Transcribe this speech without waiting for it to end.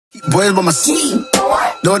Keep boys by my side.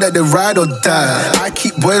 Know that they ride or die. I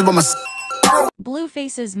keep boys by my side.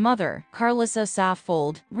 Blueface's mother, Karlissa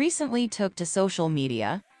CALL, recently took to social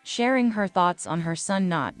media, sharing her thoughts on her son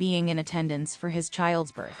not being in attendance for his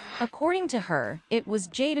child's birth. According to her, it was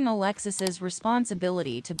Jaidyn Alexis's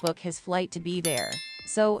responsibility to book his flight to be there,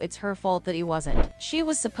 so it's her fault that he wasn't. She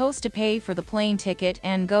was supposed to pay for the plane ticket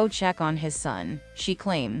and go check on his son, she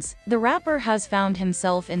claims. The rapper has found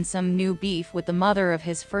himself in some new beef with the mother of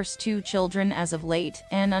his first two children as of late,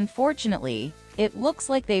 and unfortunately, it looks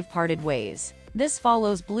like they've parted ways. This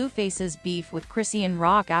follows Blueface's beef with Chrisean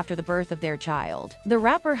Rock after the birth of their child. The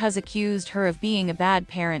rapper has accused her of being a bad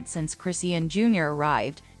parent since Chrisean Jr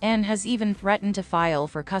arrived, and has even threatened to file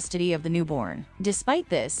for custody of the newborn. Despite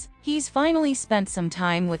this, he's finally spent some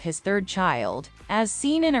time with his third child, as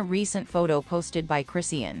seen in a recent photo posted by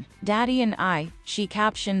Chrisean. "Daddy and I," she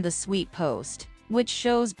captioned the sweet post, which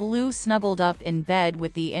shows Blue snuggled up in bed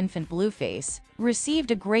with the infant Blueface, received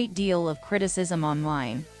a great deal of criticism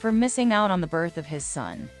online for missing out on the birth of his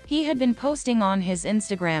son. He had been posting on his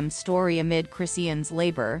Instagram story amid Chrisean's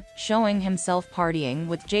labor, showing himself partying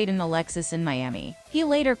with Jaidyn Alexis in Miami. He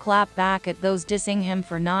later clapped back at those dissing him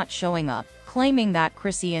for not showing up, claiming that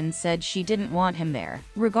Chrisean said she didn't want him there.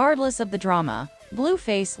 Regardless of the drama,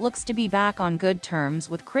 Blueface looks to be back on good terms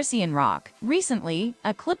with Chrisean Rock. Recently,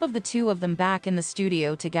 a clip of the two of them back in the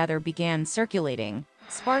studio together began circulating,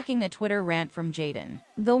 sparking a Twitter rant from Jaidyn.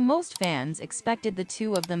 Though most fans expected the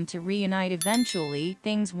two of them to reunite eventually,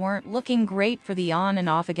 things weren't looking great for the on and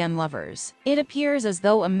off again lovers. It appears as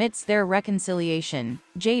though amidst their reconciliation,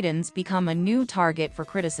 Jaidyn's become a new target for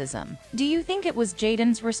criticism. Do you think it was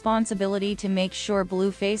Jaidyn's responsibility to make sure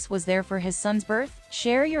Blueface was there for his son's birth?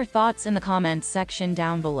 Share your thoughts in the comments section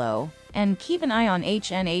down below, and keep an eye on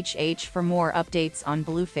HNHH for more updates on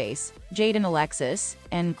Blueface, Jaidyn Alexis,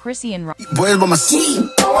 and Chrisean Rock. Boys by my side.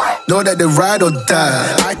 Know that they ride or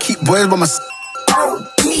die. I keep boys by my side.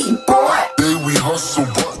 Day we hustle,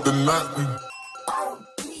 but the night we